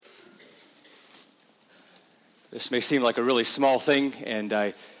This may seem like a really small thing, and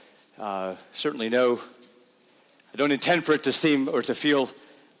I certainly know I don't intend for it to seem or to feel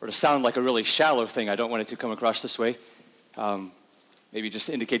or to sound like a really shallow thing. I don't want it to come across this way. Maybe it just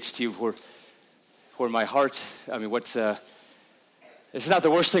indicates to you where my heart, it's not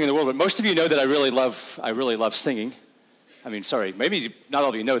the worst thing in the world, but most of you know that I really love singing. Maybe not all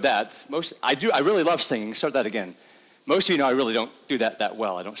of you know that. I really love singing. Start that again. Most of you know I really don't do that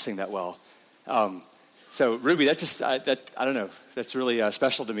well. I don't sing that well. So Ruby, I don't know. That's really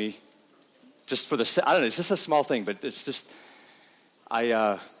special to me. Just for it's just a small thing, but it's just,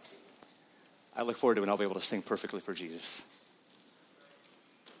 I look forward to when I'll be able to sing perfectly for Jesus.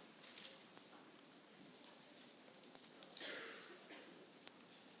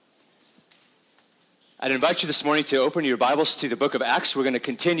 I'd invite you this morning to open your Bibles to the book of Acts. We're going to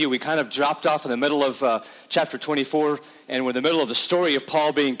continue. We kind of dropped off in the middle of chapter 24, and we're in the middle of the story of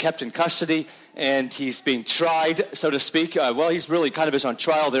Paul being kept in custody, and he's being tried, so to speak. He's really kind of is on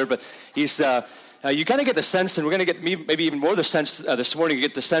trial there, but he's, you kind of get the sense, and we're going to get maybe even more the sense this morning, you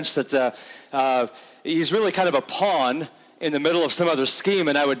get the sense that he's really kind of a pawn in the middle of some other scheme,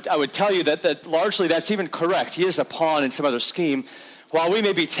 and I would tell you that largely that's even correct. He is a pawn in some other scheme. While we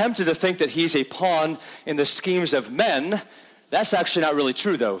may be tempted to think that he's a pawn in the schemes of men, that's actually not really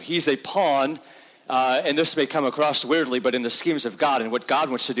true, though. He's a pawn, and this may come across weirdly, but in the schemes of God and what God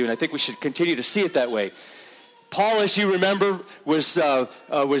wants to do, and I think we should continue to see it that way. Paul, as you remember,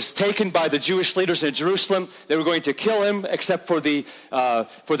 was taken by the Jewish leaders in Jerusalem. They were going to kill him, except for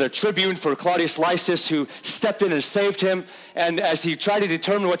the tribune, for Claudius Lysias, who stepped in and saved him. And as he tried to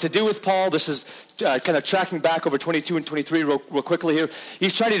determine what to do with Paul, this is kind of tracking back over 22 and 23 real quickly here.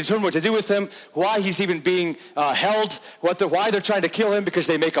 He's trying to determine what to do with him, why he's even being held, why they're trying to kill him, because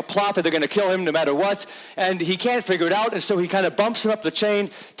they make a plot that they're going to kill him no matter what. And he can't figure it out, and so he kind of bumps him up the chain,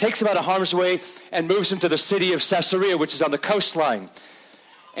 takes him out of harm's way, and moves him to the city of Caesarea, which is on the coastline.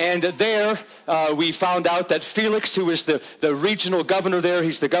 And there we found out that Felix, who is the regional governor there,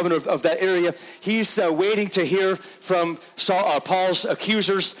 he's the governor of that area, he's waiting to hear from Paul's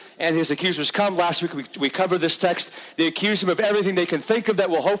accusers, and his accusers come. Last week we covered this text. They accuse him of everything they can think of that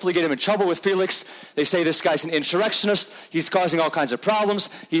will hopefully get him in trouble with Felix. They say this guy's an insurrectionist. He's causing all kinds of problems.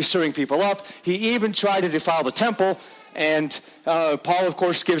 He's stirring people up. He even tried to defile the temple. And Paul, of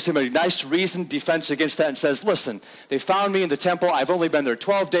course, gives him a nice reasoned defense against that and says, listen, they found me in the temple. I've only been there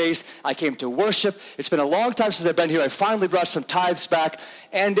 12 days. I came to worship. It's been a long time since I've been here. I finally brought some tithes back.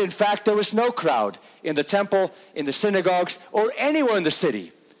 And in fact, there was no crowd in the temple, in the synagogues, or anywhere in the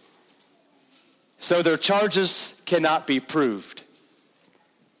city. So their charges cannot be proved.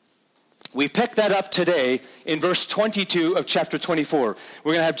 We pick that up today in verse 22 of chapter 24.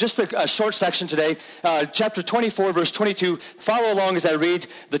 We're going to have just a short section today. Chapter 24, verse 22. Follow along as I read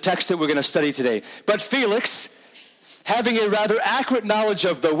the text that we're going to study today. But Felix, having a rather accurate knowledge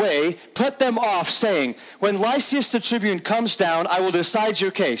of the way, put them off, saying, when Lysias the tribune comes down, I will decide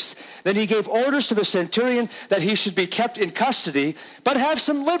your case. Then he gave orders to the centurion that he should be kept in custody, but have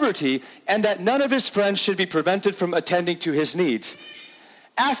some liberty, and that none of his friends should be prevented from attending to his needs.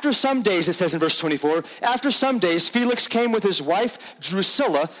 After some days, it says in verse 24, after some days, Felix came with his wife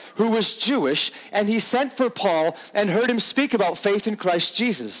Drusilla, who was Jewish, and he sent for Paul and heard him speak about faith in Christ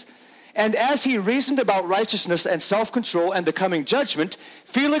Jesus. And as he reasoned about righteousness and self-control and the coming judgment,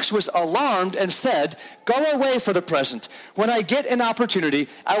 Felix was alarmed and said, go away for the present. When I get an opportunity,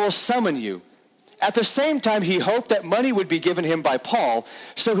 I will summon you. At the same time, he hoped that money would be given him by Paul,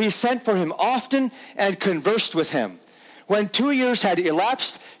 so he sent for him often and conversed with him. When 2 years had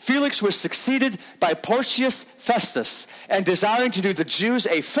elapsed, Felix was succeeded by Porcius Festus, and desiring to do the Jews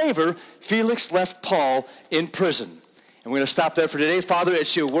a favor, Felix left Paul in prison. And we're going to stop there for today. Father,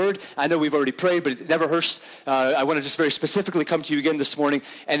 it's your word. I know we've already prayed, but it never hurts. I want to just very specifically come to you again this morning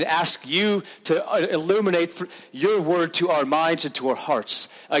and ask you to illuminate your word to our minds and to our hearts.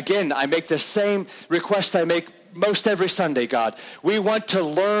 Again, I make the same request I make most every Sunday, God. We want to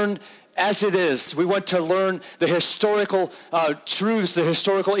learn as it is. We want to learn the historical truths, the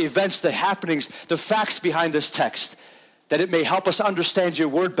historical events, the happenings, the facts behind this text, that it may help us understand your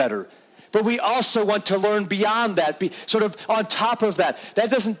word better. But we also want to learn beyond that, be sort of on top of that.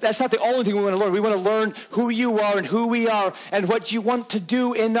 That's not the only thing we want to learn. We want to learn who you are and who we are and what you want to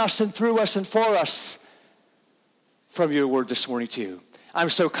do in us and through us and for us from your word this morning too. I'm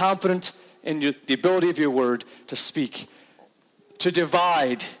so confident in the ability of your word to speak, to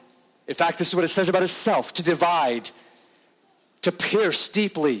divide. In fact, this is what it says about itself, to divide, to pierce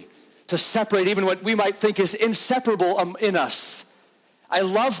deeply, to separate even what we might think is inseparable in us. I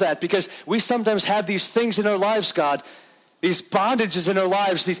love that because we sometimes have these things in our lives, God, These bondages in our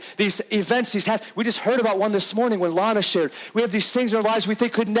lives, these events, we just heard about one this morning when Lana shared. We have these things in our lives we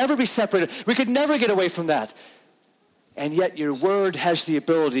think could never be separated. We could never get away from that. And yet your word has the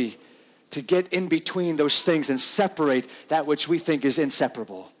ability to get in between those things and separate that which we think is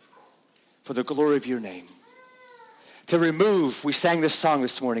inseparable for the glory of your name. To remove, we sang this song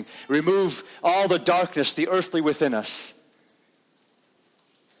this morning, remove all the darkness, the earthly within us,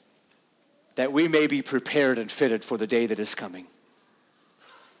 that we may be prepared and fitted for the day that is coming.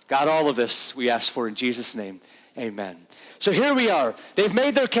 God, all of this we ask for in Jesus' name, amen. So here we are. They've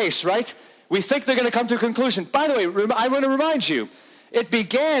made their case, right? We think they're going to come to a conclusion. By the way, I want to remind you, it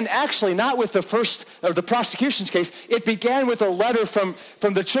began actually not with the first, or the prosecution's case. It began with a letter from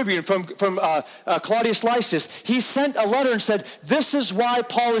the tribune, from Claudius Lysias. He sent a letter and said, this is why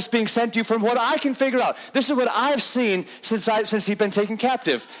Paul is being sent to you from what I can figure out. This is what I've seen since he's been taken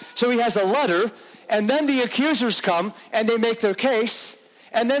captive. So he has a letter, and then the accusers come, and they make their case,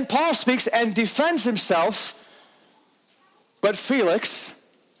 and then Paul speaks and defends himself. But Felix,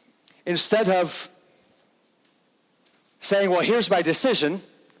 instead of saying, well, here's my decision,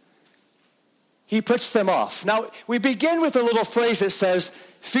 he puts them off. Now, we begin with a little phrase that says,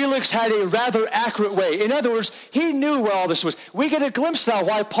 Felix had a rather accurate way. In other words, he knew where all this was. We get a glimpse now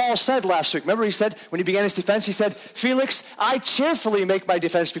why Paul said last week. Remember he said, when he began his defense, he said, Felix, I cheerfully make my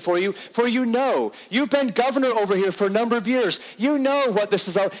defense before you, for you know. You've been governor over here for a number of years. You know what this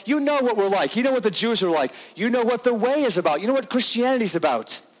is about. You know what we're like. You know what the Jews are like. You know what the way is about. You know what Christianity is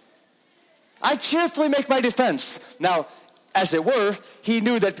about. I cheerfully make my defense. Now, as it were, he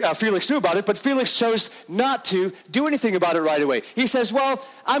knew that Felix knew about it, but Felix chose not to do anything about it right away. He says, well,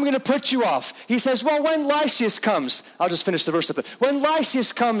 I'm going to put you off. He says, well, when Lysias comes, I'll just finish the verse up there. When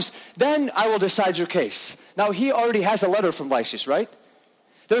Lysias comes, then I will decide your case. Now, he already has a letter from Lysias, right?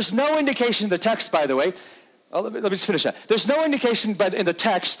 There's no indication in the text, by the way. Let me just finish that. There's no indication but in the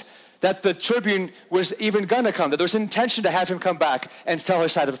text that the tribune was even going to come, that there's an intention to have him come back and tell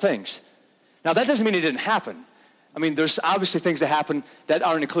his side of things. Now, that doesn't mean it didn't happen. I mean, there's obviously things that happen that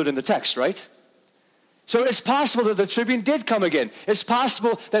aren't included in the text, right? So it's possible that the tribune did come again. It's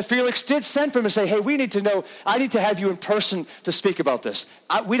possible that Felix did send for him and say, hey, we need to know, I need to have you in person to speak about this.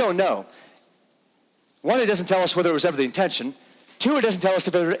 We don't know. One, it doesn't tell us whether it was ever the intention. Two, it doesn't tell us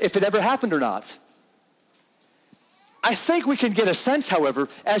if it ever happened or not. I think we can get a sense, however,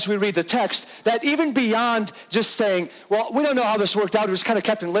 as we read the text, that even beyond just saying, well, we don't know how this worked out, it was kind of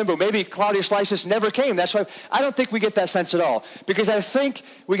kept in limbo. Maybe Claudius Lysias never came. That's why I don't think we get that sense at all. Because I think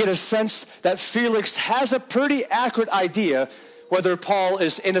we get a sense that Felix has a pretty accurate idea whether Paul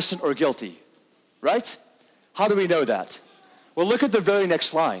is innocent or guilty. Right? How do we know that? Well, look at the very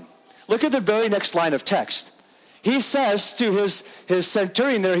next line. Look at the very next line of text. He says to his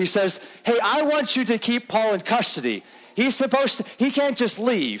centurion there, he says, hey, I want you to keep Paul in custody. He can't just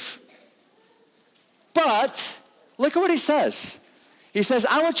leave. But look at what he says. He says,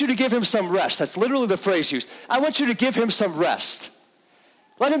 I want you to give him some rest. That's literally the phrase used. I want you to give him some rest.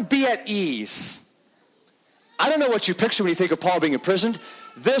 Let him be at ease. I don't know what you picture when you think of Paul being imprisoned.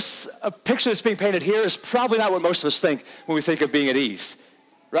 This picture that's being painted here is probably not what most of us think when we think of being at ease,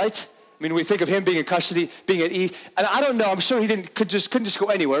 right? I mean, we think of him being in custody, being at ease. And I don't know, I'm sure he couldn't just go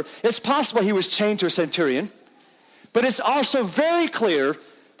anywhere. It's possible he was chained to a centurion. But it's also very clear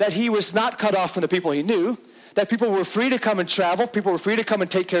that he was not cut off from the people he knew, that people were free to come and travel, people were free to come and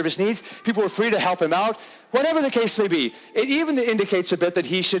take care of his needs, people were free to help him out. Whatever the case may be, it even indicates a bit that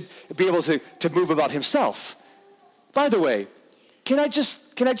he should be able to move about himself. By the way, can I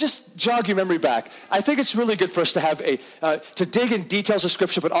just jog your memory back? I think it's really good for us to have to dig in details of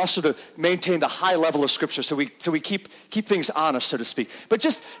Scripture, but also to maintain the high level of Scripture, so we keep things honest, so to speak. But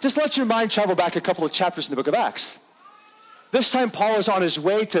just let your mind travel back a couple of chapters in the book of Acts. This time, Paul is on his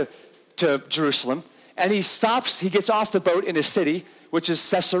way to Jerusalem, and he stops. He gets off the boat in a city, which is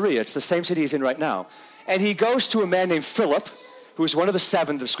Caesarea. It's the same city he's in right now, and he goes to a man named Philip, who's one of the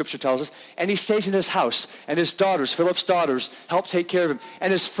seven, the Scripture tells us, and he stays in his house, and his daughters, Philip's daughters, help take care of him, and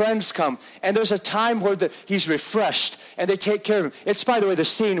his friends come, and there's a time where he's refreshed, and they take care of him. It's, by the way, the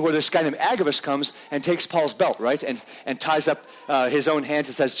scene where this guy named Agabus comes and takes Paul's belt, right, and ties up his own hands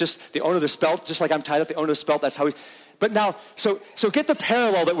and says, just the owner of this belt, just like I'm tied up, the owner of this belt, that's how he... But now, so get the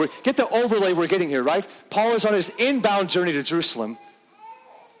parallel get the overlay we're getting here, right? Paul is on his inbound journey to Jerusalem,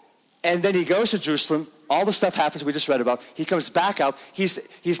 and then he goes to Jerusalem. All the stuff happens we just read about. He comes back out.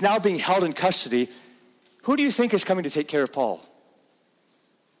 He's now being held in custody. Who do you think is coming to take care of Paul?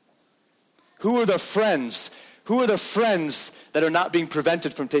 Who are the friends? Who are the friends that are not being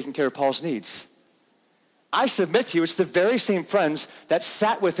prevented from taking care of Paul's needs? I submit to you, it's the very same friends that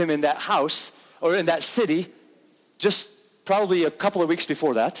sat with him in that house or in that city just probably a couple of weeks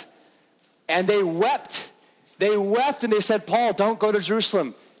before that. And they wept. They wept and they said, Paul, don't go to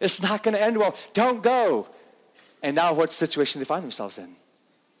Jerusalem. It's not going to end well. Don't go. And now what situation they find themselves in?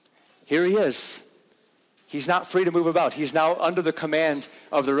 Here he is. He's not free to move about. He's now under the command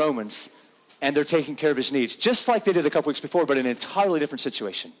of the Romans. And they're taking care of his needs, just like they did a couple weeks before, but in an entirely different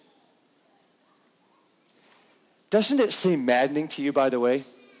situation. Doesn't it seem maddening to you, by the way?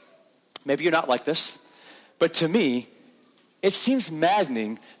 Maybe you're not like this, but to me, it seems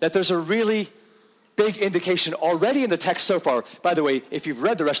maddening that there's a really big indication already in the text so far. By the way, if you've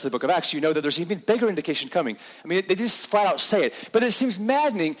read the rest of the book of Acts, you know that there's even bigger indication coming. I mean, they just flat out say it. But it seems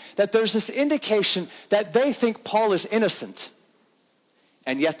maddening that there's this indication that they think Paul is innocent,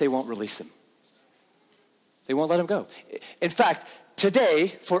 and yet they won't release him. They won't let him go. In fact, today,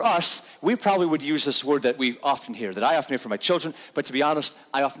 for us, we probably would use this word that we often hear, that I often hear from my children, but to be honest,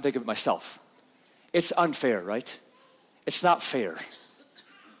 I often think of it myself. It's unfair, right? It's not fair.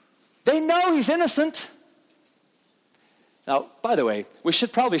 They know he's innocent. Now, by the way, we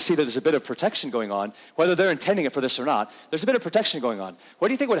should probably see that there's a bit of protection going on, whether they're intending it for this or not. There's a bit of protection going on. What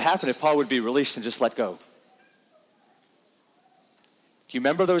do you think would happen if Paul would be released and just let go? Do you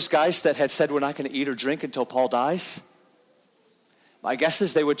remember those guys that had said we're not going to eat or drink until Paul dies? My guess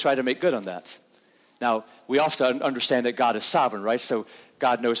is they would try to make good on that. Now, we often understand that God is sovereign, right? So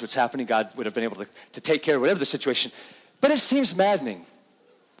God knows what's happening. God would have been able to take care of whatever the situation. But it seems maddening.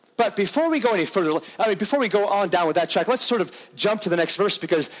 But before we go any further, before we go on down with that track, let's sort of jump to the next verse,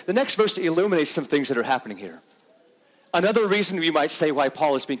 because the next verse illuminates some things that are happening here. Another reason we might say why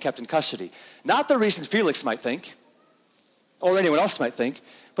Paul is being kept in custody. Not the reason Felix might think, or anyone else might think,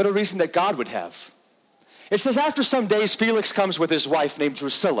 but a reason that God would have. It says, after some days, Felix comes with his wife named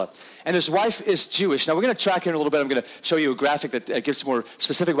Drusilla, and his wife is Jewish. Now, we're going to track in a little bit. I'm going to show you a graphic that gives more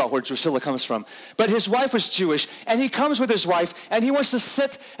specific about where Drusilla comes from. But his wife was Jewish, and he comes with his wife, and he wants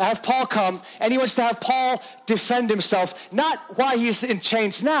to have Paul come, and he wants to have Paul defend himself. Not why he's in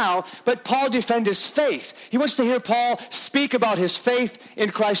chains now, but Paul defend his faith. He wants to hear Paul speak about his faith in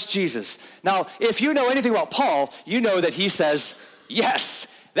Christ Jesus. Now, if you know anything about Paul, you know that he says, yes,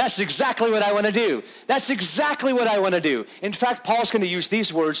 that's exactly what I want to do. That's exactly what I want to do. In fact, Paul's going to use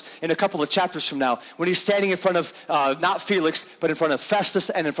these words in a couple of chapters from now when he's standing in front of, not Felix, but in front of Festus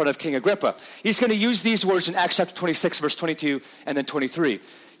and in front of King Agrippa. He's going to use these words in Acts chapter 26, verse 22 and then 23.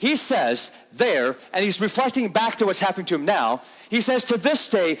 He says there, and he's reflecting back to what's happening to him now, he says, to this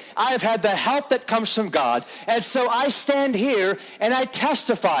day, I have had the help that comes from God, and so I stand here and I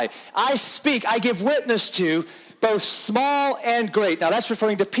testify, I speak, I give witness to both small and great. Now that's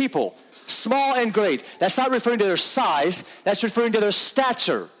referring to people, small and great. That's not referring to their size, that's referring to their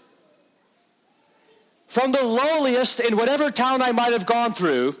stature. From the lowliest in whatever town I might have gone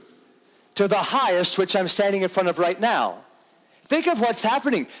through to the highest, which I'm standing in front of right now. Think of what's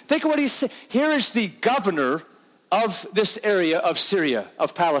happening. Think of what he's saying. Here is the governor of this area of Syria,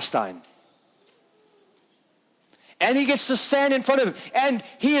 of Palestine. And he gets to stand in front of him. And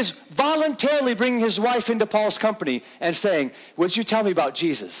he is voluntarily bringing his wife into Paul's company and saying, would you tell me about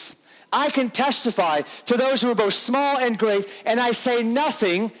Jesus? I can testify to those who are both small and great, and I say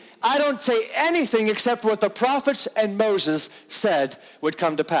nothing. I don't say anything except what the prophets and Moses said would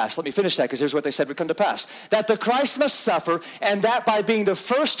come to pass. Let me finish that, because here's what they said would come to pass. That the Christ must suffer, and that by being the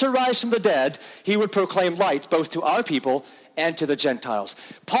first to rise from the dead, he would proclaim light both to our people and to the Gentiles.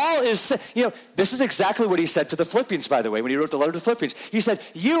 Paul is, this is exactly what he said to the Philippians, by the way, when he wrote the letter to the Philippians. He said,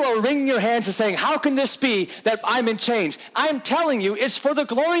 you are wringing your hands and saying, how can this be that I'm in chains? I'm telling you, it's for the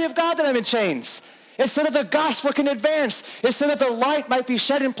glory of God that I'm in chains. It's so that the gospel can advance. It's so that the light might be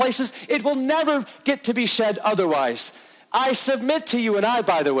shed in places it will never get to be shed otherwise. I submit to you and I,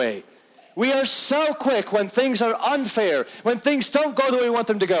 by the way, we are so quick when things are unfair, when things don't go the way we want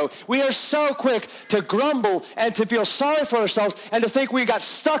them to go. We are so quick to grumble and to feel sorry for ourselves and to think we got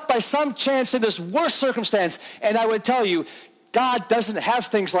stuck by some chance in this worst circumstance. And I would tell you, God doesn't have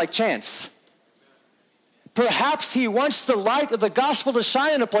things like chance. Perhaps he wants the light of the gospel to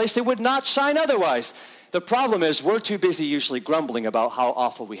shine in a place that would not shine otherwise. The problem is we're too busy usually grumbling about how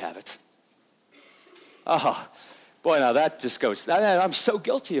awful we have it. Oh, boy, now that just goes, I'm so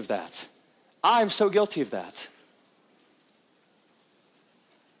guilty of that. I'm so guilty of that.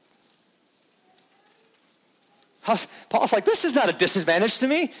 Paul's like, this is not a disadvantage to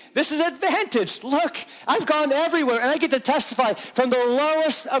me. This is an advantage. Look, I've gone everywhere, and I get to testify from the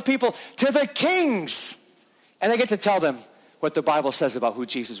lowest of people to the kings. And I get to tell them what the Bible says about who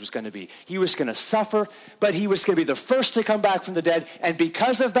Jesus was going to be. He was going to suffer, but he was going to be the first to come back from the dead. And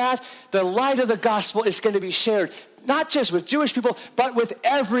because of that, the light of the gospel is going to be shared, not just with Jewish people, but with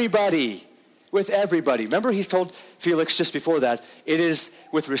everybody. with everybody. Remember, he told Felix just before that, it is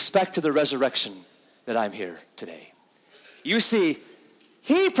with respect to the resurrection that I'm here today. You see,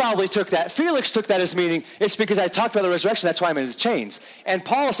 he probably took that, Felix took that as meaning, it's because I talked about the resurrection, that's why I'm in the chains. And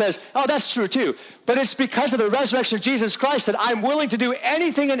Paul says, oh, that's true too. But it's because of the resurrection of Jesus Christ that I'm willing to do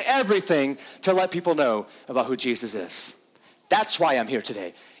anything and everything to let people know about who Jesus is. That's why I'm here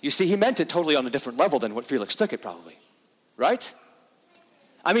today. You see, he meant it totally on a different level than what Felix took it probably, right?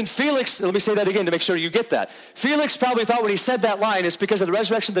 I mean, Felix, let me say that again to make sure you get that. Felix probably thought when he said that line, it's because of the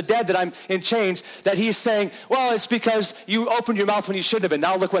resurrection of the dead that I'm in chains, that he's saying, well, it's because you opened your mouth when you shouldn't have been.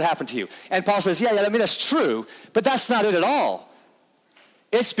 Now look what happened to you. And Paul says, yeah, I mean, that's true, but that's not it at all.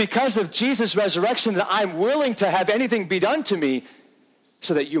 It's because of Jesus' resurrection that I'm willing to have anything be done to me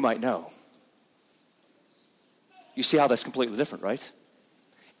so that you might know. You see how that's completely different, right?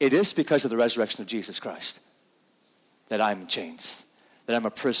 It is because of the resurrection of Jesus Christ that I'm in chains, that I'm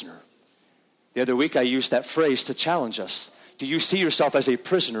a prisoner. The other week I used that phrase to challenge us. Do you see yourself as a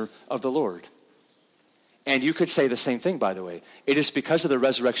prisoner of the Lord? And you could say the same thing, by the way. It is because of the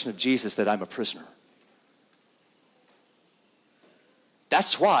resurrection of Jesus that I'm a prisoner.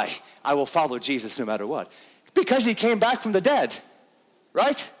 That's why I will follow Jesus no matter what. Because he came back from the dead,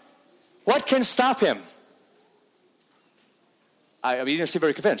 right? What can stop him? I mean, you don't seem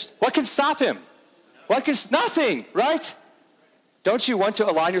very convinced. What can stop him? Nothing, right? Don't you want to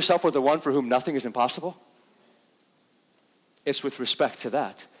align yourself with the one for whom nothing is impossible? It's with respect to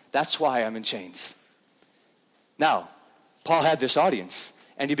that. That's why I'm in chains. Now, Paul had this audience,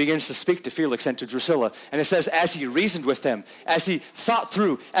 and he begins to speak to Felix and to Drusilla. And it says, as he reasoned with them, as he thought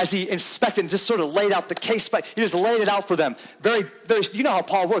through, as he inspected and just sort of laid out the case, but he just laid it out for them. Very, very, you know how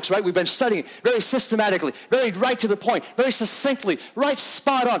Paul works, right? We've been studying very systematically, very right to the point, very succinctly, right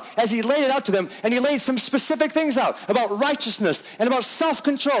spot on. As he laid it out to them, and he laid some specific things out about righteousness and about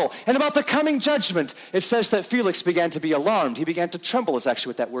self-control and about the coming judgment. It says that Felix began to be alarmed. He began to tremble is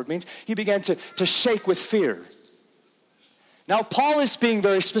actually what that word means. He began to shake with fear. Now, Paul is being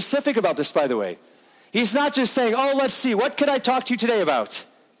very specific about this, by the way. He's not just saying, oh, let's see, what could I talk to you today about?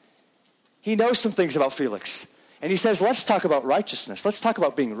 He knows some things about Felix. And he says, let's talk about righteousness. Let's talk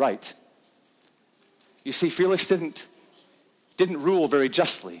about being right. You see, Felix didn't rule very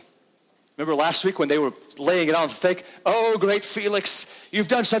justly. Remember last week when they were laying it on thick? Oh, great Felix, you've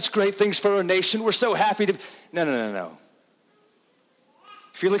done such great things for our nation. We're so happy to... No.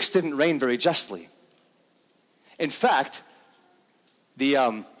 Felix didn't reign very justly. In fact,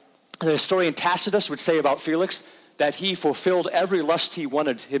 the historian Tacitus would say about Felix that he fulfilled every lust he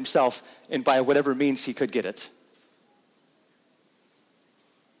wanted himself and by whatever means he could get it.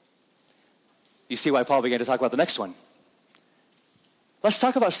 You see why Paul began to talk about the next one. Let's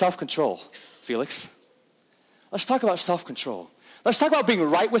talk about self-control, Felix. Let's talk about self-control. Let's talk about being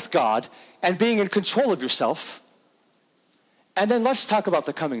right with God and being in control of yourself. And then let's talk about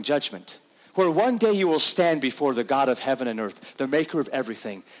the coming judgment, where one day you will stand before the God of heaven and earth, the maker of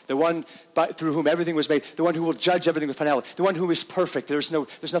everything, the one through whom everything was made, the one who will judge everything with finality, the one who is perfect. There's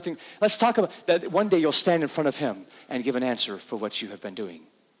nothing. Let's talk about that. One day you'll stand in front of him and give an answer for what you have been doing.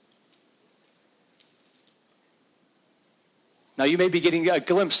 Now you may be getting a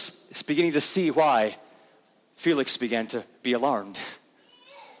glimpse, beginning to see why Felix began to be alarmed,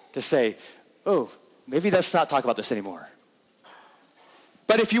 to say, oh, maybe let's not talk about this anymore.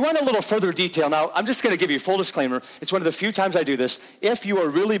 But if you want a little further detail, now I'm just going to give you a full disclaimer. It's one of the few times I do this. If you are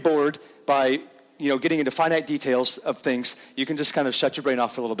really bored by, getting into finite details of things, you can just kind of shut your brain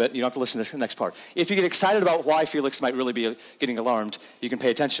off for a little bit. You don't have to listen to the next part. If you get excited about why Felix might really be getting alarmed, you can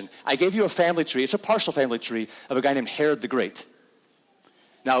pay attention. I gave you a family tree. It's a partial family tree of a guy named Herod the Great.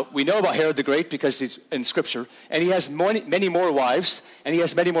 Now, we know about Herod the Great because he's in Scripture, and he has many more wives, and he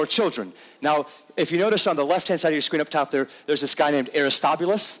has many more children. Now, if you notice on the left-hand side of your screen up top there, there's this guy named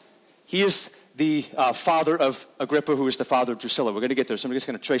Aristobulus. He is the father of Agrippa, who is the father of Drusilla. We're going to get there, so I'm just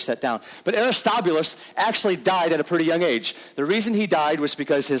going to trace that down. But Aristobulus actually died at a pretty young age. The reason he died was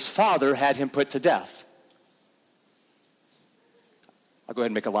because his father had him put to death. I'll go ahead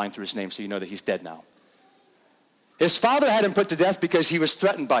and make a line through his name so you know that he's dead now. His father had him put to death because he was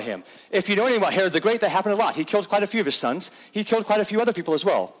threatened by him. If you know anything about Herod the Great, that happened a lot. He killed quite a few of his sons. He killed quite a few other people as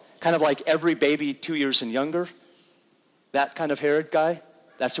well. Kind of like every baby 2 years and younger. That kind of Herod guy,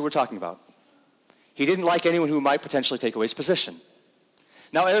 that's who we're talking about. He didn't like anyone who might potentially take away his position.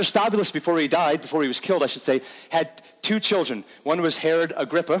 Now, Aristobulus, before he was killed, I should say, had 2 children. One was Herod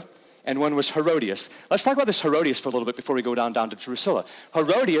Agrippa, and one was Herodias. Let's talk about this Herodias for a little bit before we go down to Drusilla.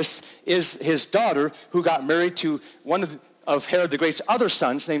 Herodias is his daughter who got married to one of Herod the Great's other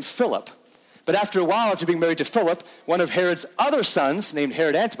sons named Philip. But after a while, after being married to Philip, one of Herod's other sons, named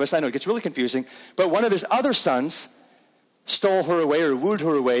Herod Antipas, I know it gets really confusing, but one of his other sons stole her away or wooed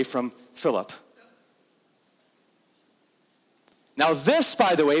her away from Philip. Now this,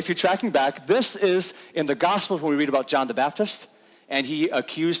 by the way, if you're tracking back, this is in the Gospels when we read about John the Baptist, and he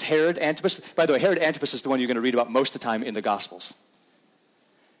accused Herod Antipas. By the way, Herod Antipas is the one you're going to read about most of the time in the Gospels.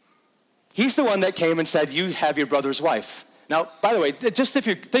 He's the one that came and said, you have your brother's wife. Now, by the way, just if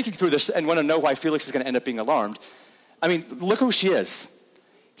you're thinking through this and want to know why Felix is going to end up being alarmed, I mean, look who she is.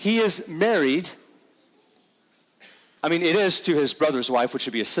 He is married. I mean, it is to his brother's wife, which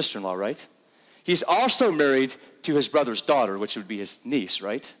would be his sister-in-law, right? He's also married to his brother's daughter, which would be his niece,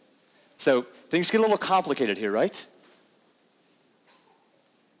 right? So things get a little complicated here, right?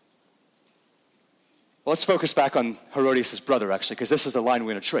 Well, let's focus back on Herodias' brother, actually, because this is the line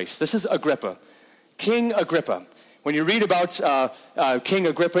we're going to trace. This is Agrippa, King Agrippa. When you read about King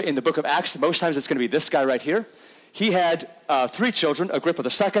Agrippa in the book of Acts, most times it's going to be this guy right here. He had 3 children, Agrippa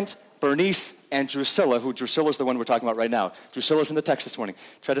II, Bernice, and Drusilla, who Drusilla is the one we're talking about right now. Drusilla's in the text this morning.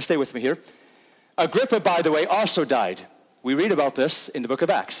 Try to stay with me here. Agrippa, by the way, also died. We read about this in the book of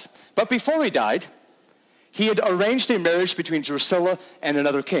Acts. But before he died, he had arranged a marriage between Drusilla and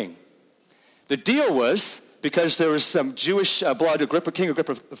another king. The deal was, because there was some Jewish blood, King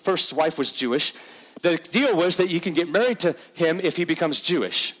Agrippa's first wife was Jewish, the deal was that you can get married to him if he becomes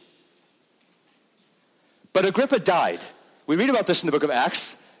Jewish. But Agrippa died. We read about this in the book of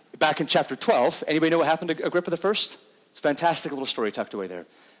Acts, back in chapter 12. Anybody know what happened to Agrippa the first? It's a fantastic little story tucked away there.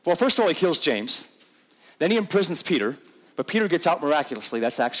 Well, first of all, he kills James. Then he imprisons Peter. But Peter gets out miraculously.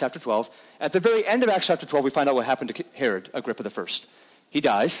 That's Acts chapter 12. At the very end of Acts chapter 12, we find out what happened to Herod, Agrippa the first. He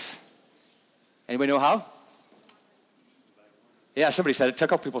dies. Anybody know how? Yeah, somebody said it. A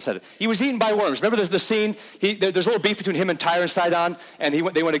couple people said it. He was eaten by worms. Remember the scene? There's a little beef between him and Tyre and Sidon, and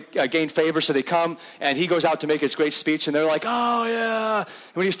they want to gain favor, so they come, and he goes out to make his great speech, and they're like, oh, yeah. And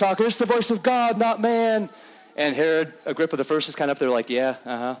when he's talking, it's the voice of God, not man. And Herod, Agrippa the first is kind of up there like, yeah,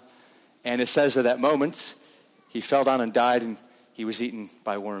 uh-huh. And it says at that moment, he fell down and died, and he was eaten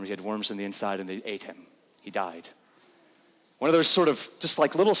by worms. He had worms on the inside, and they ate him. He died. One of those sort of just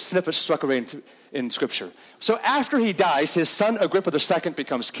like little snippets struck away in Scripture. So after he dies, his son Agrippa II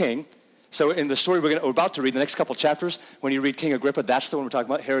becomes king. So in the story we're about to read, the next couple chapters, when you read King Agrippa, that's the one we're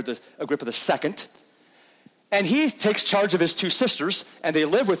talking about, Agrippa II. And he takes charge of his 2 sisters, and they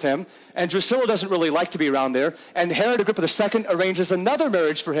live with him. And Drusilla doesn't really like to be around there. And Herod Agrippa II arranges another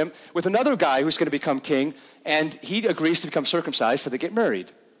marriage for him with another guy who's going to become king. And he agrees to become circumcised, so they get married.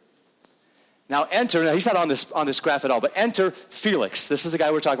 Now he's not on this graph at all, but enter Felix. This is the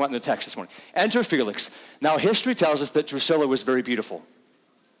guy we're talking about in the text this morning. Enter Felix. Now history tells us that Drusilla was very beautiful.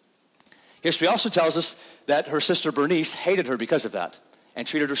 History also tells us that her sister Bernice hated her because of that and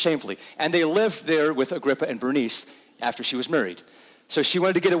treated her shamefully. And they lived there with Agrippa and Bernice after she was married. So she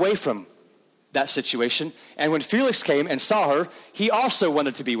wanted to get away from that situation. And when Felix came and saw her, he also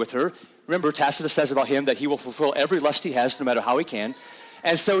wanted to be with her. Remember, Tacitus says about him that he will fulfill every lust he has no matter how he can.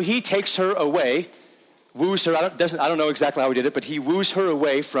 And so he takes her away, woos her. I don't know exactly how he did it, but he woos her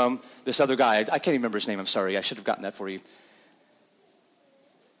away from this other guy. I can't even remember his name. I'm sorry. I should have gotten that for you.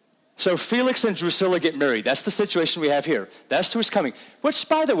 So Felix and Drusilla get married. That's the situation we have here. That's who's coming. Which,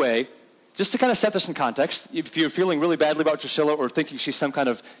 by the way, just to kind of set this in context, if you're feeling really badly about Drusilla or thinking she's some kind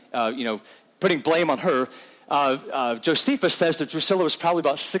of, putting blame on her, Josephus says that Drusilla was probably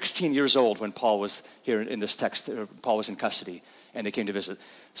about 16 years old when Paul was here in this text. Paul was in custody, and they came to visit.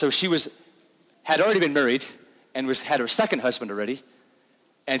 So she had already been married and had her second husband already,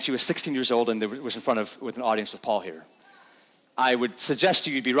 and she was 16 years old and was with an audience with Paul here. I would suggest to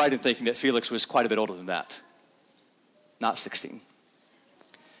you you'd be right in thinking that Felix was quite a bit older than that, not 16.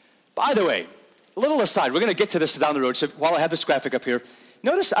 By the way, a little aside, we're going to get to this down the road, so while I have this graphic up here,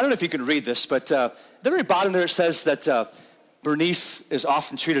 notice, I don't know if you can read this, but at the very bottom there it says that Bernice is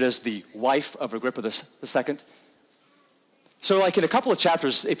often treated as the wife of Agrippa II. So like in a couple of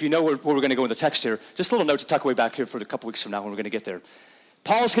chapters, if you know where we're going to go in the text here, just a little note to tuck away back here for a couple weeks from now when we're going to get there.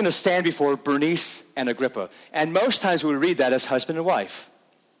 Paul's going to stand before Bernice and Agrippa, and most times we read that as husband and wife.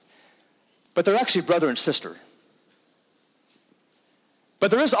 But they're actually brother and sister. But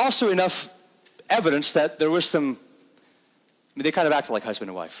there is also enough evidence that there was they kind of acted like husband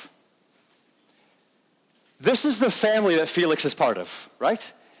and wife. This is the family that Felix is part of,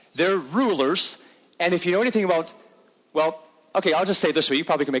 right? They're rulers, and if you know anything about, I'll just say it this way, you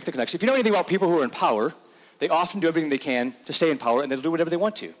probably can make the connection. If you know anything about people who are in power, they often do everything they can to stay in power, and they'll do whatever they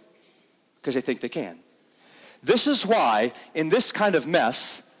want to because they think they can. This is why, in this kind of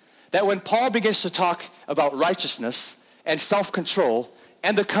mess, that when Paul begins to talk about righteousness and self-control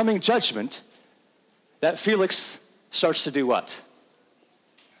and the coming judgment, that Felix starts to do what?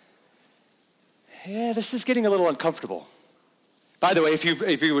 Yeah, this is getting a little uncomfortable. By the way,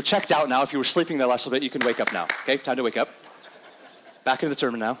 if you were checked out now, if you were sleeping the last little bit, you can wake up now. Okay, time to wake up. Back into the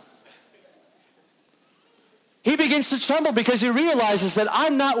sermon now. He begins to tremble because he realizes that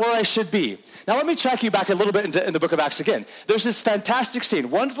I'm not where I should be. Now let me track you back a little bit in the book of Acts again. There's this fantastic scene,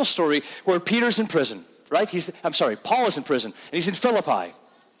 wonderful story where Peter's in prison, right? Paul is in prison, and he's in Philippi.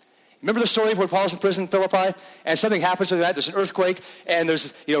 Remember the story where Paul's in prison in Philippi, and something happens to that, there's an earthquake, and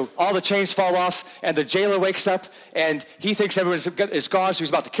there's, all the chains fall off, and the jailer wakes up, and he thinks everyone is gone, so he's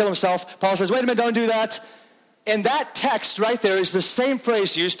about to kill himself. Paul says, wait a minute, don't do that. And that text right there is the same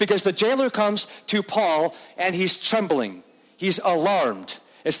phrase used because the jailer comes to Paul and he's trembling. He's alarmed.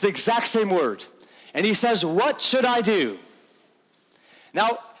 It's the exact same word. And he says, what should I do?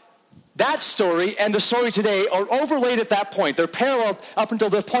 Now, that story and the story today are overlaid at that point. They're parallel up until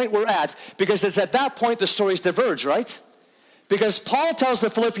the point we're at because it's at that point the stories diverge, right? Because Paul tells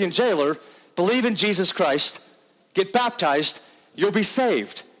the Philippian jailer, believe in Jesus Christ, get baptized, you'll be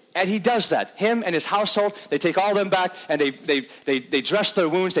saved. And he does that. Him and his household, they take all of them back and they dress their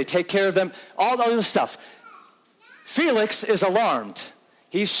wounds, they take care of them, all the other stuff. Felix is alarmed.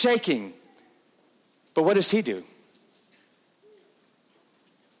 He's shaking. But what does he do?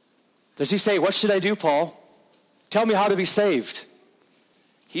 Does he say, what should I do, Paul? Tell me how to be saved.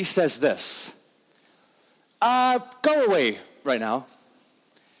 He says this, go away right now.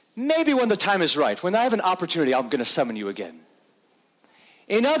 Maybe when the time is right, when I have an opportunity, I'm going to summon you again.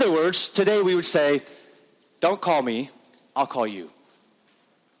 In other words, today we would say, don't call me, I'll call you.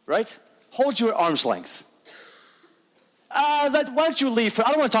 Right? Hold you at arm's length. Why don't you leave? I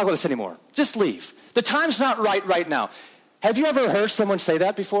don't want to talk about this anymore. Just leave. The time's not right now. Have you ever heard someone say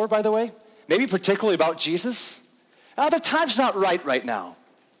that before, by the way? Maybe particularly about Jesus? The time's not right now.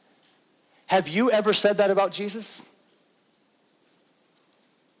 Have you ever said that about Jesus?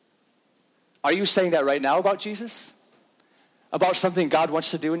 Are you saying that right now about Jesus? About something God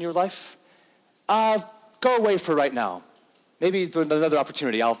wants to do in your life? Go away for right now. Maybe with another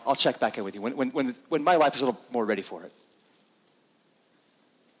opportunity, I'll check back in with you when my life is a little more ready for it.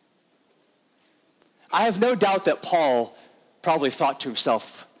 I have no doubt that Paul probably thought to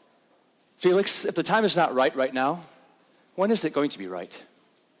himself, Felix, if the time is not right now, when is it going to be right?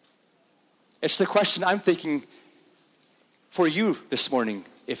 It's the question I'm thinking for you this morning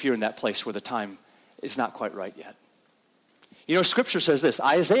if you're in that place where the time is not quite right yet. Scripture says this.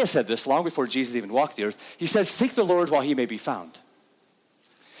 Isaiah said this long before Jesus even walked the earth. He said, seek the Lord while he may be found.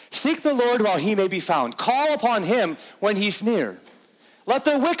 Seek the Lord while he may be found. Call upon him when he's near. Let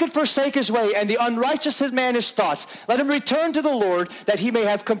the wicked forsake his way and the unrighteous man his thoughts. Let him return to the Lord that he may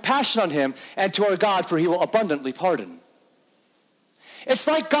have compassion on him and to our God, for he will abundantly pardon. It's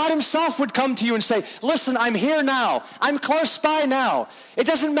like God himself would come to you and say, listen, I'm here now. I'm close by now. It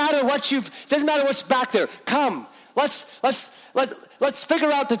doesn't matter what's back there. Come. Let's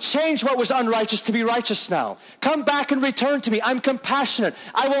figure out to change what was unrighteous to be righteous now. Come back and return to me. I'm compassionate.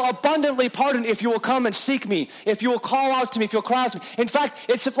 I will abundantly pardon if you will come and seek me, if you will call out to me, if you'll cry out to me. In fact,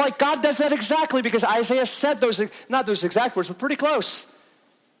 it's like God does that exactly because Isaiah said not those exact words, but pretty close.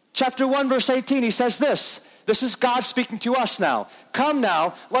 Chapter 1, verse 18, he says this. This is God speaking to us now. Come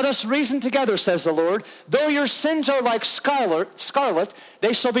now, let us reason together, says the Lord. Though your sins are like scarlet,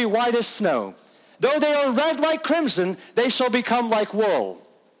 they shall be white as snow. Though they are red like crimson, they shall become like wool.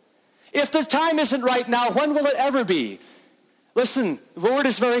 If the time isn't right now, when will it ever be? Listen, the word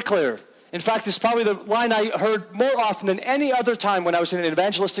is very clear. In fact, it's probably the line I heard more often than any other time when I was in an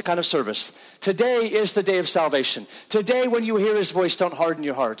evangelistic kind of service. Today is the day of salvation. Today, when you hear his voice, don't harden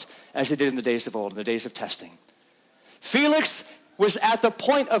your heart as they did in the days of old, in the days of testing. Felix was at the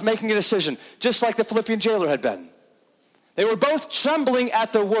point of making a decision, just like the Philippian jailer had been. They were both trembling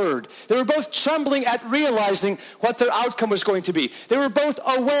at the word. They were both trembling at realizing what their outcome was going to be. They were both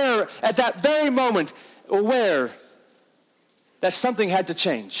aware at that very moment, that something had to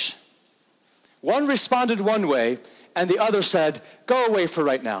change. One responded one way, and the other said, go away for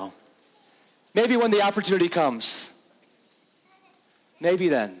right now. Maybe when the opportunity comes. Maybe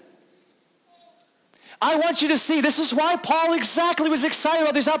then. I want you to see, this is why Paul exactly was excited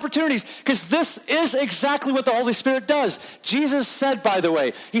about these opportunities, because this is exactly what the Holy Spirit does. Jesus said, by the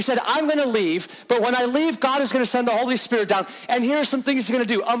way, he said, I'm going to leave, but when I leave, God is going to send the Holy Spirit down, and here are some things he's going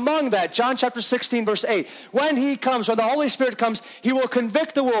to do. Among that, John chapter 16, verse 8, when the Holy Spirit comes, he will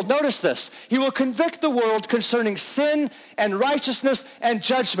convict the world. Notice this. He will convict the world concerning sin and righteousness and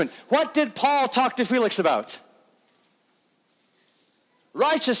judgment. What did Paul talk to Felix about?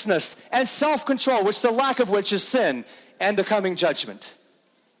 Righteousness and self-control, which the lack of which is sin, and the coming judgment.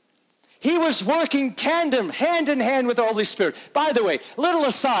 He was working tandem, hand in hand with the Holy Spirit. By the way, little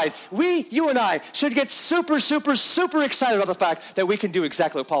aside, you and I should get super, super, super excited about the fact that we can do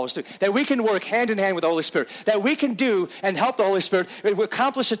exactly what Paul was doing. That we can work hand in hand with the Holy Spirit. That we can do and help the Holy Spirit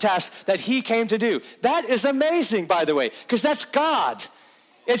accomplish a task that he came to do. That is amazing, by the way, because that's God.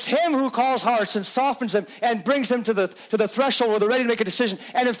 It's him who calls hearts and softens them and brings them to the threshold where they're ready to make a decision,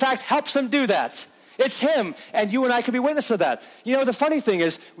 and in fact helps them do that. It's him, and you and I can be witness of that. You know, the funny thing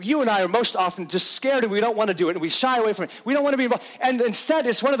is, you and I are most often just scared and we don't want to do it, and we shy away from it. We don't want to be involved. And instead,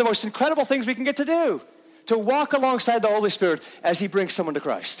 it's one of the most incredible things we can get to do, to walk alongside the Holy Spirit as he brings someone to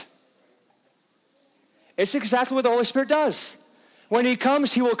Christ. It's exactly what the Holy Spirit does. When he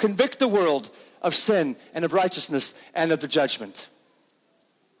comes, he will convict the world of sin and of righteousness and of the judgment.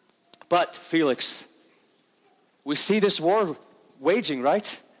 But, Felix, we see this war waging,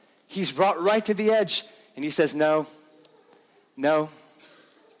 right? He's brought right to the edge, and he says, no,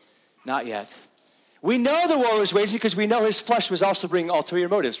 not yet. We know the war was waging because we know his flesh was also bringing ulterior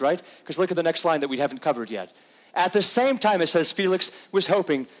motives, right? Because look at the next line that we haven't covered yet. At the same time, it says Felix was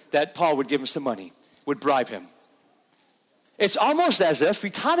hoping that Paul would give him some money, would bribe him. It's almost as if we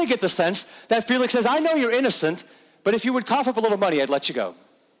kind of get the sense that Felix says, I know you're innocent, but if you would cough up a little money, I'd let you go.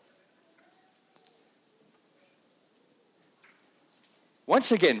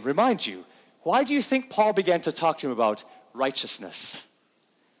 Once again, remind you, why do you think Paul began to talk to him about righteousness,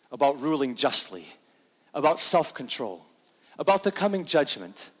 about ruling justly, about self-control, about the coming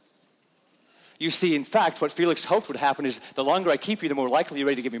judgment? You see, in fact, what Felix hoped would happen is the longer I keep you, the more likely you're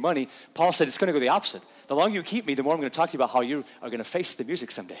ready to give me money. Paul said it's going to go the opposite. The longer you keep me, the more I'm going to talk to you about how you are going to face the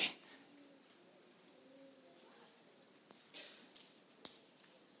music someday.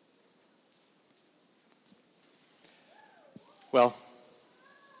 Well,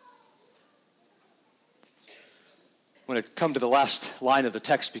 I'm going to come to the last line of the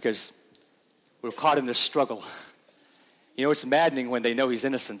text because we're caught in this struggle. You know, it's maddening when they know he's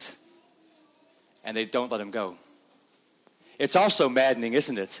innocent and they don't let him go. It's also maddening,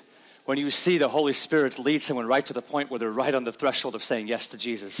 isn't it, when you see the Holy Spirit lead someone right to the point where they're right on the threshold of saying yes to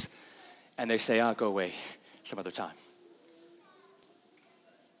Jesus, and they say, go away some other time.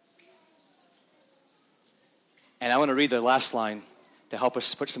 And I want to read the last line to help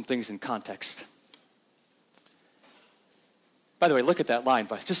us put some things in context. By the way, look at that line.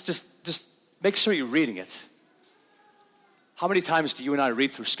 But just make sure you're reading it. How many times do you and I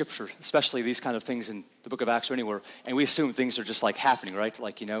read through Scripture, especially these kind of things in the book of Acts or anywhere, and we assume things are just like happening, right?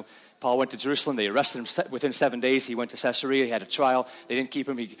 Like, you know, Paul went to Jerusalem. They arrested him within 7 days. He went to Caesarea. He had a trial. They didn't keep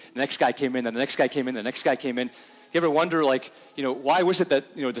him. The next guy came in. Then the next guy came in. The next guy came in. You ever wonder, like, you know, why was it that,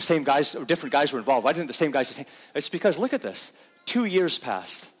 you know, the same guys or different guys were involved? Why didn't the same guys? It's because, look at this. 2 years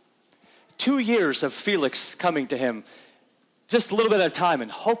passed. 2 years of Felix coming to him just a little bit at a time and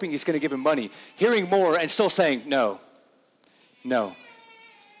hoping he's going to give him money, hearing more and still saying, no. Do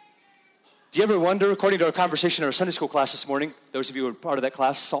you ever wonder, according to our conversation in our Sunday school class this morning, those of you who are part of that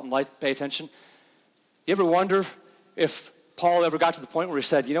class, Salt and Light, pay attention. You ever wonder if Paul ever got to the point where he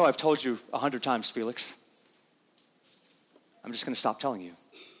said, you know, I've told you 100 times, Felix. I'm just going to stop telling you.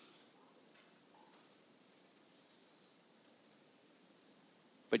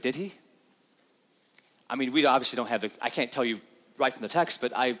 But did he? I mean, we obviously don't have I can't tell you right from the text,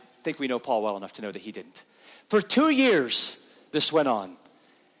 but I think we know Paul well enough to know that he didn't. For 2 years, this went on.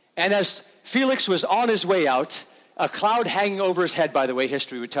 And as Felix was on his way out, a cloud hanging over his head, by the way,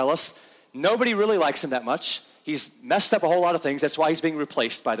 history would tell us, nobody really likes him that much. He's messed up a whole lot of things. That's why he's being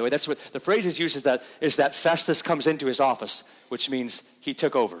replaced, by the way. That's what the phrase is used is that Festus comes into his office, which means he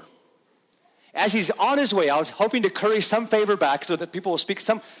took over. As he's on his way out, hoping to curry some favor back so that people will speak,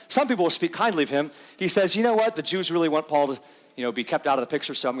 some people will speak kindly of him, he says, you know what, the Jews really want Paul to, you know, be kept out of the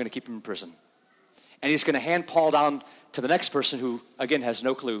picture, so I'm going to keep him in prison. And he's going to hand Paul down to the next person who, again, has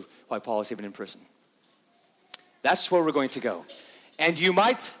no clue why Paul is even in prison. That's where we're going to go. And you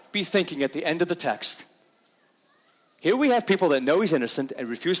might be thinking at the end of the text, here we have people that know he's innocent and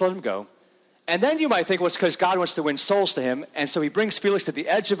refuse to let him go. And then you might think, well, it's because God wants to win souls to him, and so he brings Felix to the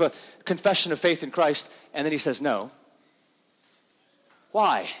edge of a confession of faith in Christ, and then he says no.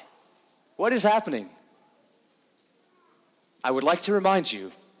 Why? What is happening? I would like to remind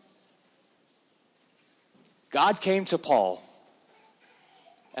you, God came to Paul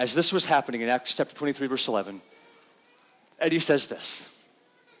as this was happening in Acts chapter 23, verse 11, and he says this,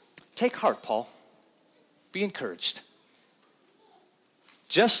 take heart, Paul, be encouraged.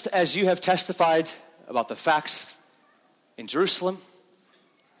 Just as you have testified about the facts in Jerusalem,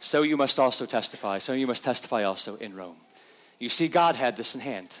 so you must also testify. So you must testify also in Rome. You see, God had this in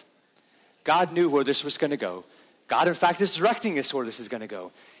hand. God knew where this was going to go. God, in fact, is directing us where this is going to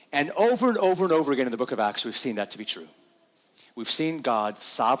go. And over again in the book of Acts, we've seen that to be true. We've seen God's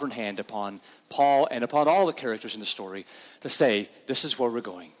sovereign hand upon Paul and upon all the characters in the story to say, this is where we're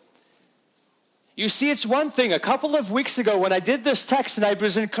going. You see, it's one thing. A couple of weeks ago when I did this text and I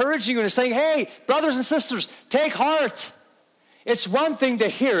was encouraging you and saying, hey, brothers and sisters, take heart. It's one thing to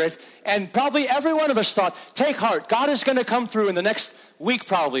hear it, and probably every one of us thought, take heart. God is going to come through in the next week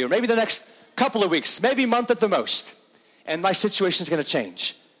probably, or maybe the next couple of weeks, maybe a month at the most, and my situation is going to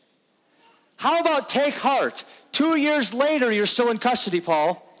change. How about take heart? 2 years later, you're still in custody,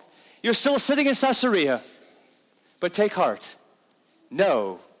 Paul. You're still sitting in Caesarea. But take heart.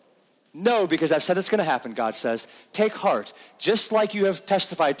 No, because I've said it's going to happen, God says. Take heart. Just like you have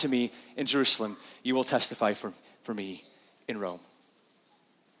testified to me in Jerusalem, you will testify for me in Rome.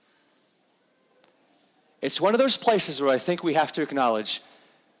 It's one of those places where I think we have to acknowledge,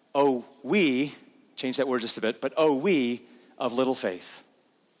 change that word just a bit, but we of little faith.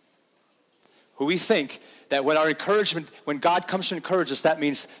 Who we think that when God comes to encourage us, that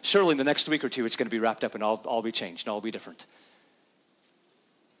means surely in the next week or two it's going to be wrapped up and all be changed and all be different.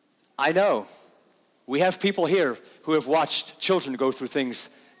 I know we have people here who have watched children go through things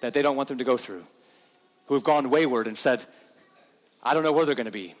that they don't want them to go through, who have gone wayward and said, I don't know where they're going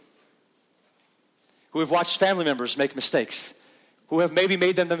to be, who have watched family members make mistakes, who have maybe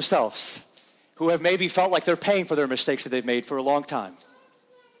made them themselves, who have maybe felt like they're paying for their mistakes that they've made for a long time.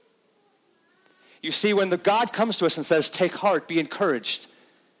 You see, when the God comes to us and says, take heart, be encouraged,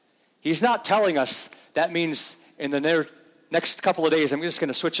 he's not telling us that means in the next couple of days, I'm just going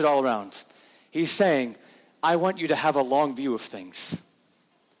to switch it all around. He's saying, I want you to have a long view of things.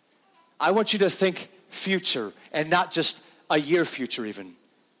 I want you to think future and not just a year future even.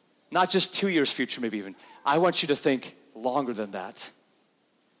 Not just 2 years future maybe even. I want you to think longer than that.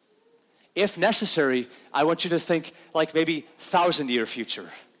 If necessary, I want you to think like maybe 1,000-year future.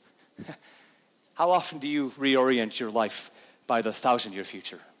 How often do you reorient your life by the 1,000-year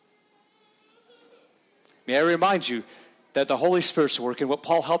future? May I remind you that the Holy Spirit's work and what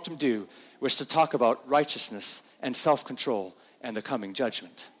Paul helped him do was to talk about righteousness and self-control and the coming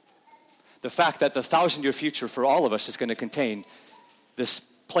judgment. The fact that the 1,000-year future for all of us is going to contain this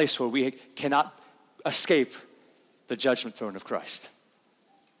place where we cannot escape the judgment throne of Christ.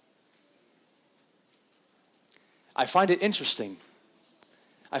 I find it interesting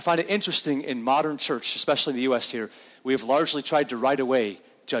in modern church, especially in the U.S. here, we have largely tried to write away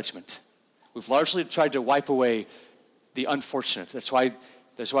judgment. We've largely tried to wipe away the unfortunate. That's why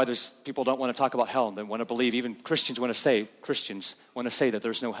there's people don't want to talk about hell and they want to believe, even Christians want to say that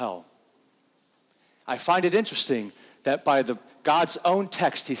there's no hell. I find it interesting that by God's own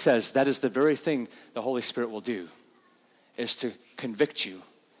text, he says that is the very thing the Holy Spirit will do, is to convict you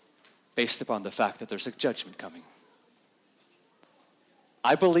based upon the fact that there's a judgment coming.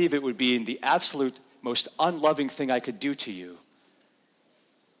 I believe it would be the absolute most unloving thing I could do to you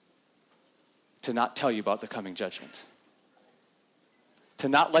to not tell you about the coming judgment. To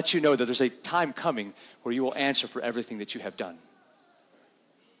not let you know that there's a time coming where you will answer for everything that you have done.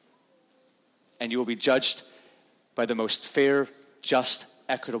 And you will be judged by the most fair, just,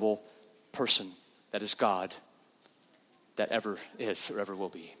 equitable person that is God that ever is or ever will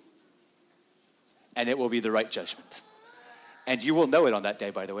be. And it will be the right judgment. And you will know it on that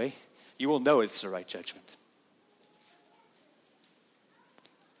day, by the way. You will know it's the right judgment.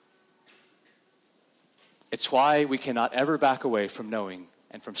 It's why we cannot ever back away from knowing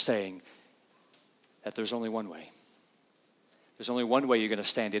and from saying that there's only one way. There's only one way you're going to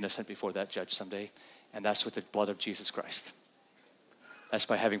stand innocent before that judge someday, and that's with the blood of Jesus Christ. That's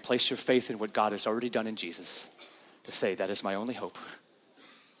by having placed your faith in what God has already done in Jesus, to say that is my only hope.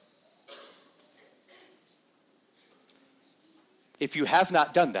 If you have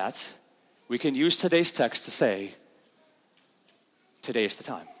not done that, we can use today's text to say, today is the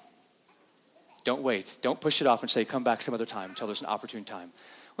time. Don't wait. Don't push it off and say, come back some other time until there's an opportune time.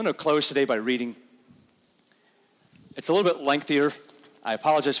 I'm going to close today by reading. It's a little bit lengthier. I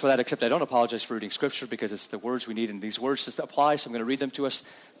apologize for that, except I don't apologize for reading Scripture because it's the words we need, and these words just apply, so I'm going to read them to us.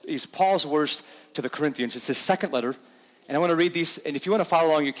 These are Paul's words to the Corinthians. It's his second letter, and I want to read these, and if you want to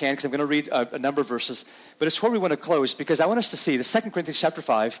follow along, you can, because I'm going to read a number of verses, but it's where we want to close, because I want us to see the 2 Corinthians chapter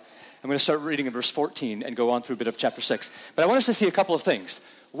 5. I'm going to start reading in verse 14 and go on through a bit of chapter 6. But I want us to see a couple of things.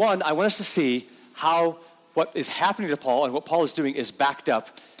 One, I want us to see how what is happening to Paul and what Paul is doing is backed up,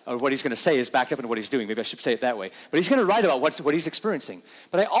 or what he's going to say is backed up in what he's doing. Maybe I should say it that way. But he's going to write about what he's experiencing.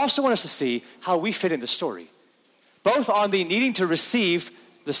 But I also want us to see how we fit in the story, both on the needing to receive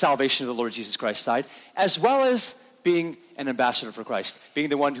the salvation of the Lord Jesus Christ side, as well as being an ambassador for Christ, being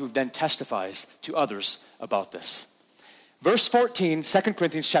the one who then testifies to others about this. Verse 14, 2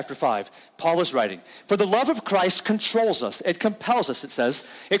 Corinthians chapter 5, Paul is writing, "For the love of Christ controls us." It compels us, it says.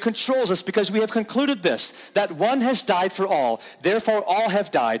 It controls us because we have concluded this, that one has died for all, therefore all have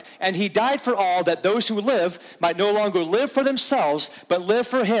died. And he died for all, that those who live might no longer live for themselves, but live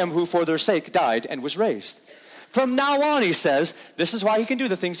for him who for their sake died and was raised. From now on, he says, this is why he can do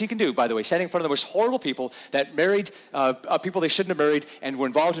the things he can do, by the way, standing in front of the most horrible people that married people they shouldn't have married and were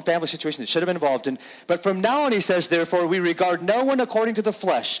involved in family situations they should have been involved in. But from now on, he says, therefore, we regard no one according to the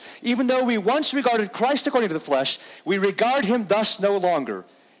flesh. Even though we once regarded Christ according to the flesh, we regard him thus no longer.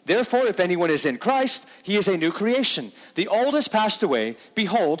 Therefore, if anyone is in Christ, he is a new creation. The old has passed away.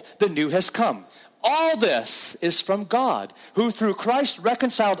 Behold, the new has come. All this is from God, who through Christ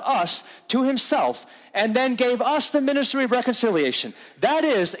reconciled us to himself and then gave us the ministry of reconciliation. That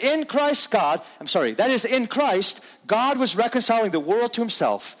is, in Christ, God was reconciling the world to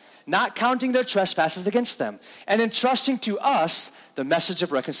himself, not counting their trespasses against them, and entrusting to us the message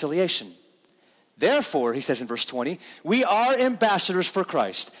of reconciliation. Therefore, he says in verse 20, we are ambassadors for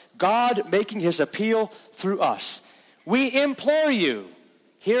Christ, God making his appeal through us. We implore you.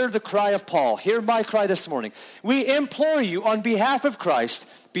 Hear the cry of Paul. Hear my cry this morning. We implore you on behalf of Christ,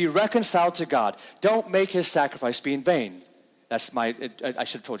 be reconciled to God. Don't make his sacrifice be in vain. That's I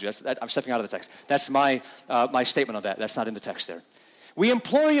should have told you. I'm stepping out of the text. That's my statement on that. That's not in the text there. We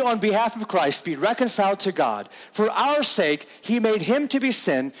implore you on behalf of Christ, be reconciled to God. For our sake, he made him to be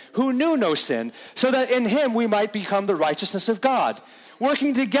sin who knew no sin, so that in him we might become the righteousness of God.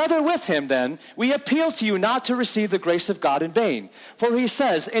 Working together with him, then, we appeal to you not to receive the grace of God in vain. For he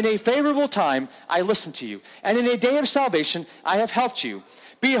says, in a favorable time I listened to you, and in a day of salvation I have helped you.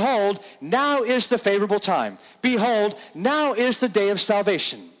 Behold, now is the favorable time. Behold, now is the day of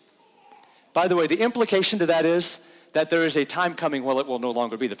salvation. By the way, the implication to that is that there is a time coming when it will no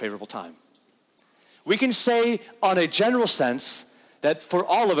longer be the favorable time. We can say on a general sense that for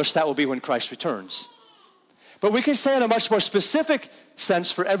all of us that will be when Christ returns. But we can say in a much more specific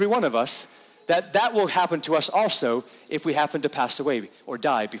sense for every one of us that will happen to us also if we happen to pass away or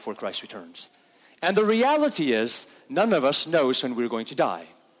die before Christ returns. And the reality is none of us knows when we're going to die.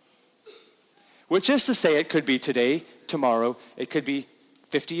 Which is to say it could be today, tomorrow, it could be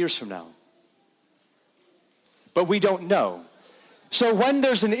 50 years from now. But we don't know. So when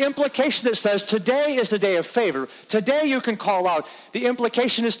there's an implication that says today is the day of favor, today you can call out, the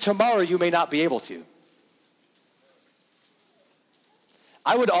implication is tomorrow you may not be able to.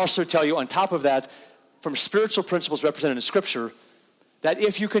 I would also tell you on top of that, from spiritual principles represented in Scripture, that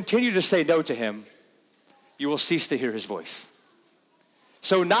if you continue to say no to him, you will cease to hear his voice.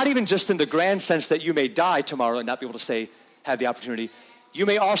 So not even just in the grand sense that you may die tomorrow and not be able to have the opportunity, you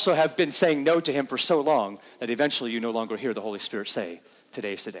may also have been saying no to him for so long that eventually you no longer hear the Holy Spirit say,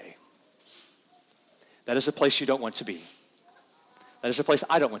 today's the day. That is a place you don't want to be. That is a place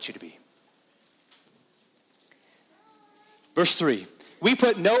I don't want you to be. Verse 3. We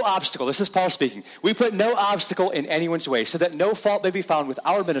put no obstacle, this is Paul speaking, we put no obstacle in anyone's way so that no fault may be found with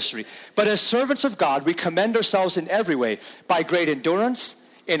our ministry. But as servants of God, we commend ourselves in every way by great endurance,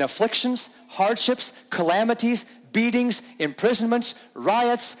 in afflictions, hardships, calamities, beatings, imprisonments,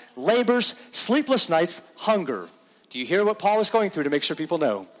 riots, labors, sleepless nights, hunger. Do you hear what Paul is going through to make sure people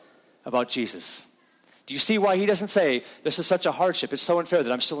know about Jesus? Do you see why he doesn't say, this is such a hardship, it's so unfair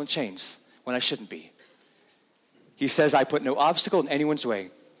that I'm still in chains when I shouldn't be? He says, I put no obstacle in anyone's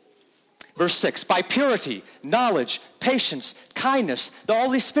way. Verse 6, by purity, knowledge, patience, kindness, the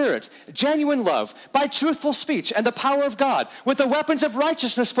Holy Spirit, genuine love, by truthful speech and the power of God, with the weapons of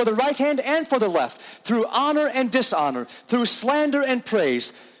righteousness for the right hand and for the left, through honor and dishonor, through slander and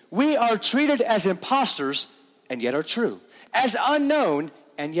praise, we are treated as impostors and yet are true, as unknown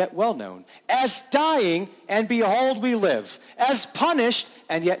and yet well known, as dying and behold we live, as punished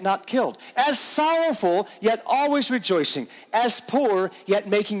and yet not killed, as sorrowful, yet always rejoicing, as poor, yet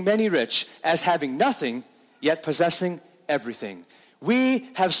making many rich, as having nothing, yet possessing everything. We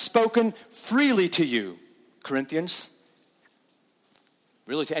have spoken freely to you, Corinthians.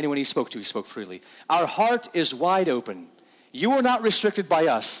 Really, to anyone he spoke freely. Our heart is wide open. You are not restricted by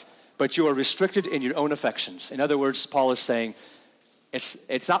us, but you are restricted in your own affections. In other words, Paul is saying,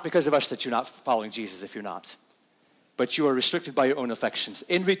 it's not because of us that you're not following Jesus if you're not. But you are restricted by your own affections.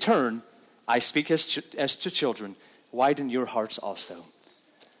 In return, I speak as to children, widen your hearts also.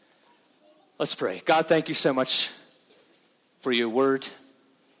 Let's pray. God, thank you so much for your word.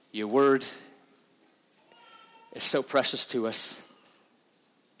 Your word is so precious to us.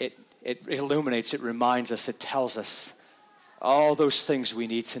 It illuminates, it reminds us, it tells us all those things we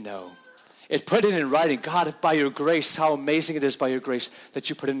need to know. It put it in writing. God, by your grace, how amazing it is by your grace that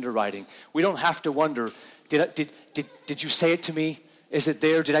you put it into writing. We don't have to wonder Did you say it to me? Is it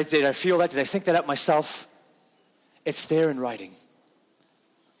there? Did I feel that? Did I think that up myself? It's there in writing.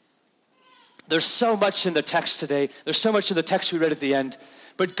 There's so much in the text today. There's so much in the text we read at the end.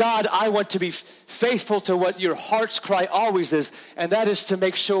 But God, I want to be faithful to what your heart's cry always is, and that is to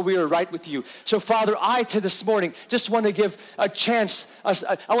make sure we are right with you. So Father, this morning just want to give a chance. I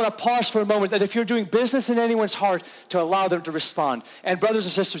want to pause for a moment that if you're doing business in anyone's heart, to allow them to respond. And brothers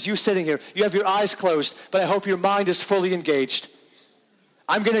and sisters, you sitting here, you have your eyes closed, but I hope your mind is fully engaged.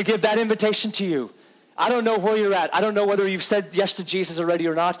 I'm going to give that invitation to you. I don't know where you're at. I don't know whether you've said yes to Jesus already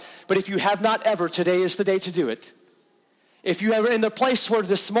or not, but if you have not ever, today is the day to do it. If you are in the place where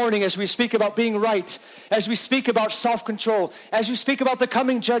this morning, as we speak about being right, as we speak about self-control, as we speak about the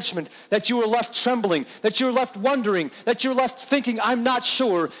coming judgment, that you are left trembling, that you're left wondering, that you're left thinking, I'm not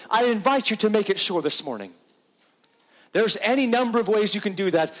sure, I invite you to make it sure this morning. There's any number of ways you can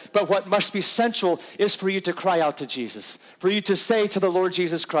do that, but what must be central is for you to cry out to Jesus, for you to say to the Lord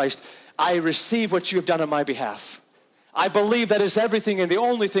Jesus Christ, I receive what you have done on my behalf. I believe that is everything and the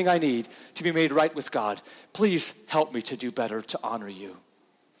only thing I need to be made right with God. Please help me to do better, to honor you.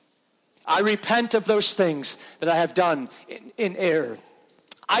 I repent of those things that I have done in error.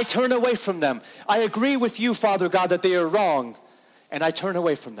 I turn away from them. I agree with you, Father God, that they are wrong, and I turn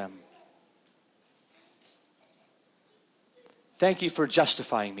away from them. Thank you for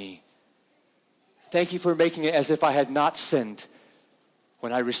justifying me. Thank you for making it as if I had not sinned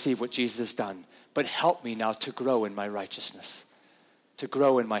when I receive what Jesus has done. But help me now to grow in my righteousness, to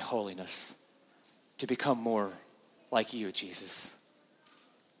grow in my holiness, to become more like you, Jesus.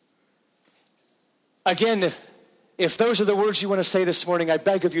 Again, if those are the words you want to say this morning, I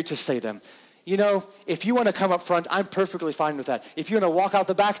beg of you to say them. You know, if you want to come up front, I'm perfectly fine with that. If you want to walk out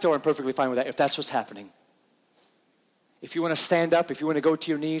the back door, I'm perfectly fine with that, if that's what's happening. If you want to stand up, if you want to go to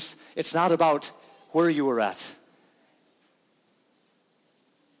your knees, it's not about where you were at.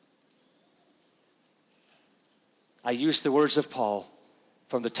 I use the words of Paul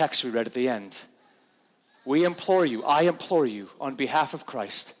from the text we read at the end. We implore you, I implore you, on behalf of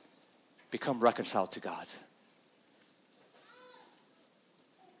Christ, become reconciled to God.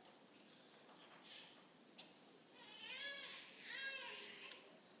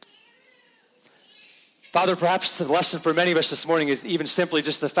 Father, perhaps the lesson for many of us this morning is even simply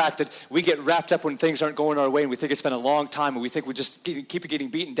just the fact that we get wrapped up when things aren't going our way and we think it's been a long time and we think we just keep getting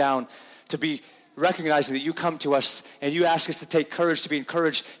beaten down, to be recognizing that you come to us and you ask us to take courage, to be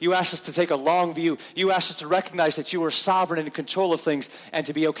encouraged. You ask us to take a long view. You ask us to recognize that you are sovereign and in control of things and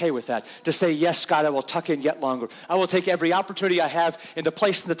to be okay with that. To say, yes, God, I will tuck in yet longer. I will take every opportunity I have in the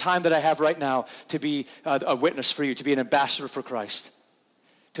place and the time that I have right now to be a witness for you, to be an ambassador for Christ,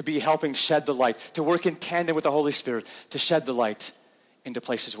 to be helping shed the light, to work in tandem with the Holy Spirit, to shed the light into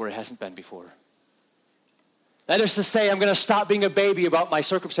places where it hasn't been before. That is to say, I'm going to stop being a baby about my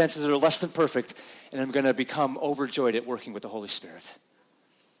circumstances that are less than perfect, and I'm going to become overjoyed at working with the Holy Spirit.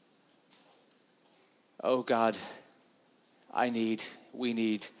 Oh God, we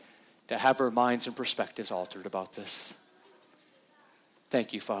need to have our minds and perspectives altered about this.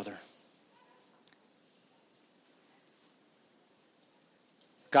 Thank you, Father.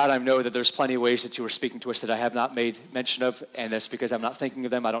 God, I know that there's plenty of ways that you are speaking to us that I have not made mention of, and that's because I'm not thinking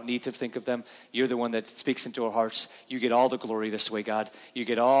of them. I don't need to think of them. You're the one that speaks into our hearts. You get all the glory this way, God. You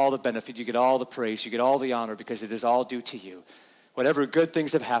get all the benefit. You get all the praise. You get all the honor because it is all due to you. Whatever good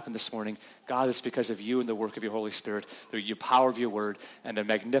things have happened this morning, God, it's because of you and the work of your Holy Spirit, the power of your word, and the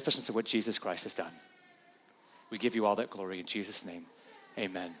magnificence of what Jesus Christ has done. We give you all that glory in Jesus' name.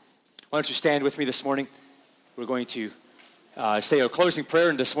 Amen. Why don't you stand with me this morning? We're going to say our closing prayer,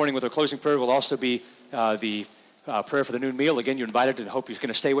 and this morning with our closing prayer will also be the prayer for the noon meal. Again, you're invited, and hope you're going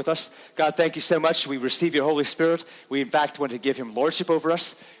to stay with us. God, thank you so much. We receive your Holy Spirit. We, in fact, want to give him lordship over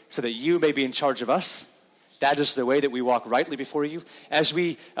us so that you may be in charge of us. That is the way that we walk rightly before you. As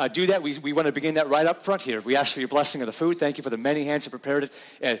we do that, we want to begin that right up front here. We ask for your blessing of the food. Thank you for the many hands that prepared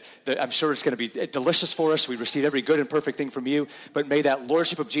it. I'm sure it's going to be delicious for us. We receive every good and perfect thing from you. But may that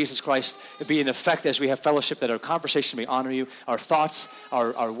lordship of Jesus Christ be in effect as we have fellowship, that our conversation may honor you, our thoughts,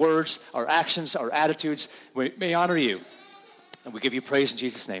 our words, our actions, our attitudes may honor you. And we give you praise in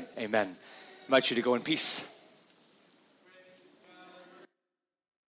Jesus' name. Amen. I invite you to go in peace.